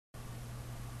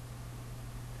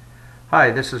Hi,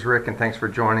 this is Rick and thanks for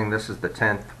joining. This is the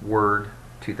 10th Word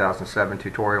 2007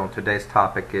 tutorial and today's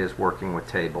topic is working with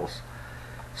tables.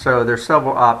 So there's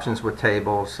several options with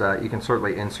tables. You can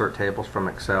certainly insert tables from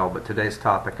Excel, but today's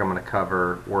topic I'm going to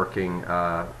cover working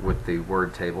with the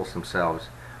Word tables themselves.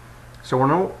 So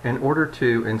in order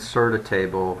to insert a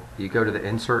table, you go to the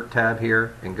Insert tab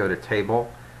here and go to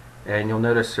Table, and you'll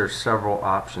notice there's several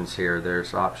options here.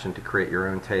 There's option to create your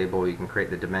own table. You can create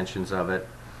the dimensions of it.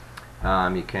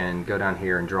 You can go down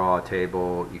here and draw a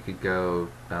table. You could go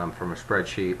from a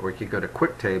spreadsheet, or you could go to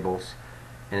Quick Tables.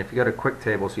 And if you go to Quick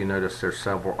Tables, you notice there's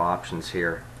several options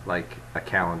here, like a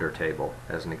calendar table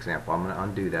as an example. I'm going to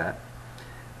undo that.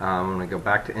 I'm going to go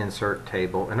back to Insert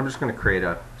Table, and I'm just going to create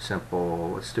a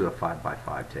simple, let's do a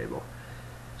 5x5 table.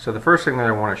 So the first thing that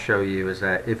I want to show you is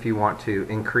that if you want to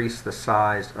increase the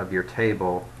size of your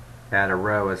table, add a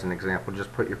row as an example,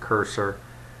 just put your cursor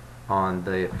on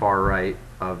the far right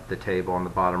of the table on the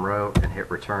bottom row and hit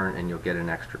return, and you'll get an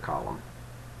extra column,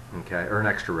 okay, or an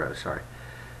extra row, sorry.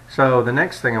 So the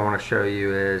next thing I want to show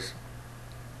you is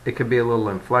it could be a little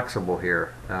inflexible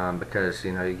here because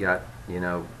you got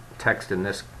text in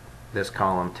this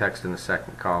column, text in the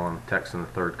second column, text in the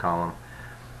third column.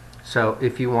 So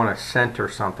if you want to center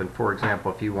something, for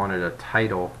example, if you wanted a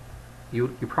title, you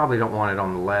probably don't want it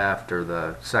on the left or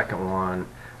the second one.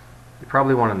 You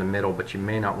probably want it in the middle, but you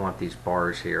may not want these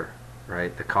bars here,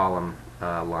 right? The column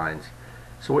lines.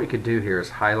 So what you could do here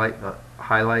is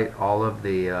highlight all of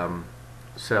the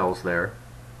cells there,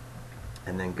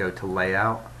 and then go to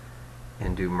Layout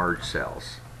and do Merge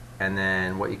Cells. And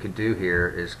then what you could do here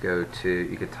is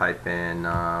you could type in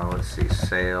let's see,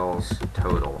 Sales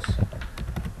Totals.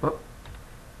 Oh,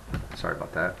 sorry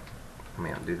about that. Let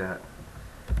me undo that.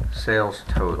 Sales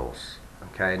Totals.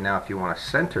 Okay, now if you want to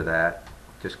center that,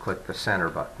 just click the center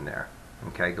button there.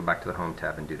 Okay, go back to the Home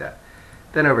tab and do that.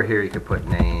 Then over here you can put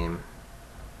name.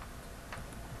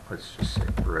 Let's just say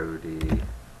Brody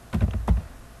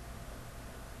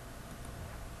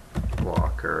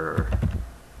Walker,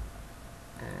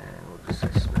 and we'll just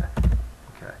say Smith.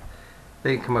 Okay.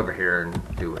 Then you can come over here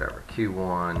and do whatever.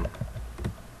 Q1,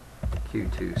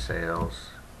 Q2 sales,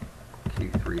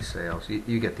 Q3 sales.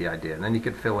 You get the idea. And then you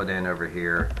could fill it in over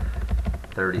here.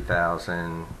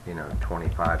 30,000,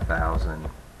 25,000,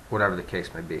 whatever the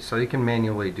case may be. So you can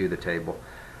manually do the table.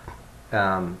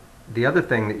 The other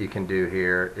thing that you can do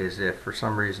here is if for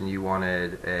some reason you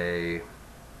wanted a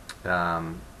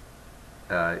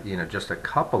just a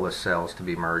couple of cells to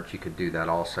be merged, you could do that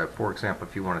also. For example,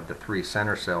 if you wanted the 3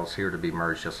 center cells here to be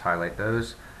merged, just highlight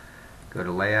those, go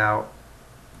to Layout,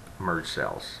 Merge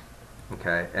Cells.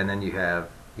 Okay, and then you have,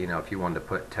 if you wanted to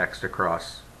put text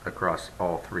across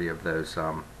all 3 of those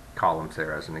columns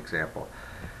there as an example.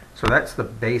 So that's the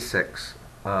basics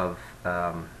of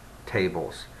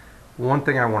tables. One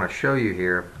thing I want to show you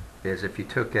here is if you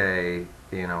took a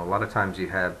lot of times you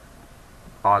have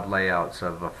odd layouts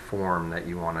of a form that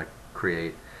you want to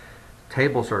create.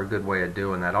 Tables are a good way of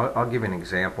doing that. I'll give you an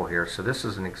example here. So this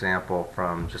is an example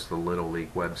from just the Little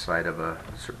League website of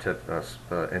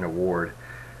an award.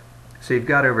 So you've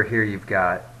got over here,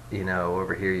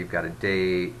 over here you've got a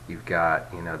date, you've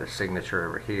got the signature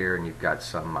over here, and you've got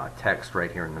some text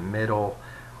right here in the middle.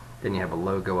 Then you have a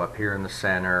logo up here in the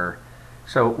center.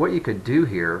 So what you could do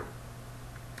here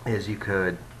is you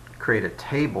could create a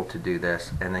table to do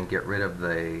this and then get rid of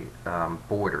the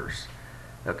borders.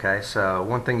 Okay, so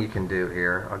one thing you can do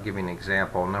here, I'll give you an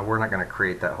example. No, we're not going to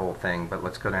create that whole thing, but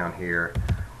let's go down here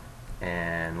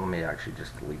and let me actually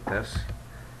just delete this.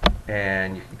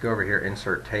 And you could go over here,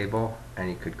 Insert Table, and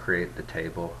you could create the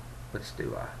table. Let's just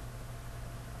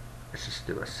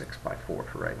do a 6x4 for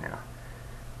right now.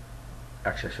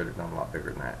 Actually, I should have done a lot bigger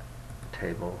than that.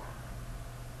 Table.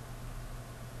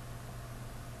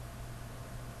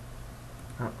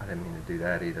 Oh, I didn't mean to do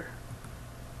that either.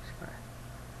 Sorry.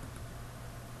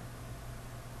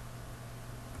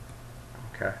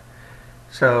 Okay.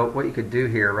 So what you could do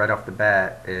here right off the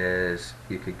bat is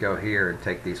you could go here and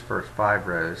take these first 5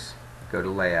 rows, go to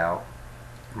Layout,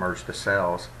 merge the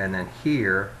cells, and then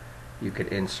here you could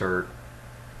insert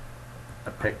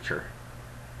a picture.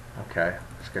 Okay,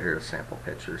 let's go here to Sample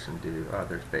Pictures and do,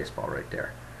 there's baseball right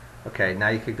there. Okay, now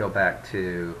you could go back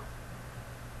to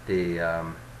the,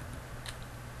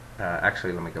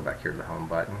 actually let me go back here to the Home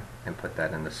button and put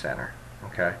that in the center.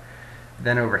 Okay,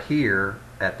 then over here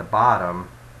at the bottom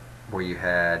where you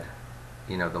had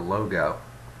the logo,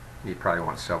 you probably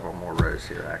want several more rows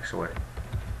here actually.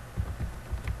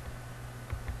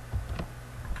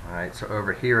 Alright, so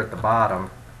over here at the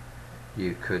bottom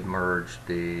you could merge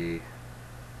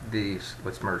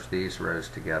let's merge these rows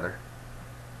together.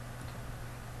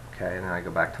 Okay, and then I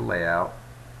go back to Layout,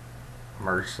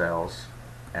 merge cells,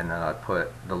 and then I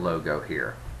put the logo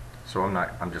here. So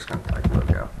I'm just going to type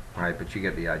logo. Alright, but you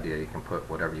get the idea. You can put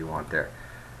whatever you want there.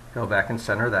 Go back and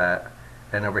center that,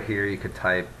 and over here you could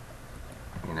type,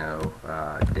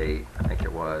 date, I think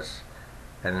it was,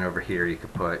 and then over here you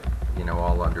could put,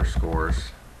 all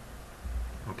underscores.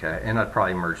 Okay, and I'd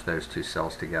probably merge those two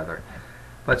cells together.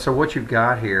 But so what you've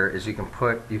got here is you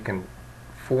can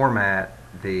format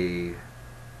the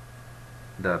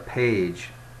page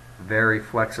very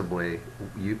flexibly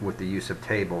with the use of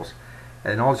tables.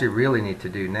 And all you really need to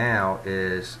do now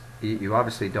is you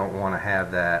obviously don't want to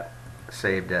have that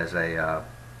saved as a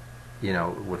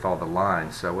with all the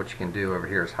lines. So what you can do over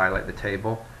here is highlight the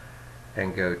table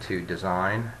and go to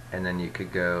design, and then you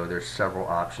could go, there's several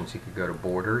options. You could go to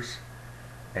borders,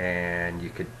 and you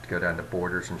could go down to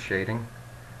borders and shading,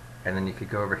 and then you could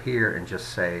go over here and just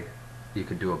say, you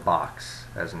could do a box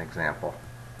as an example.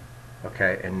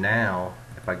 Okay, and now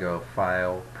if I go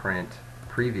file, print,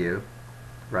 preview,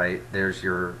 right, there's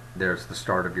the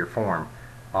start of your form.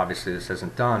 Obviously this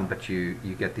isn't done, but you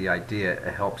get the idea.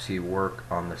 It helps you work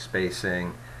on the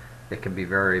spacing. It can be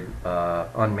very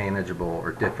unmanageable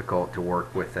or difficult to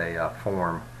work with a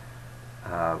form.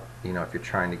 If you're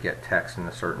trying to get text in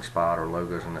a certain spot or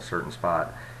logos in a certain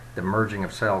spot. The merging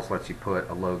of cells lets you put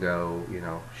a logo,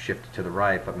 shifted to the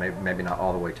right, but maybe not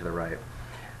all the way to the right.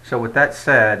 So with that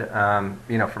said,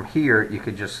 from here you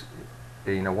could just,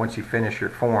 once you finish your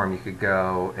form, you could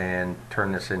go and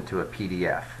turn this into a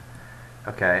PDF.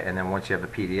 Okay, and then once you have a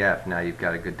PDF, now you've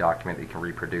got a good document that you can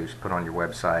reproduce, put on your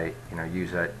website,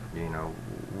 use it,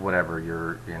 whatever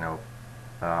your,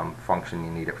 function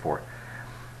you need it for.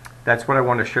 That's what I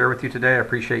wanted to share with you today. I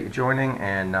appreciate you joining,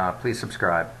 and please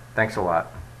subscribe. Thanks a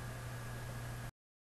lot.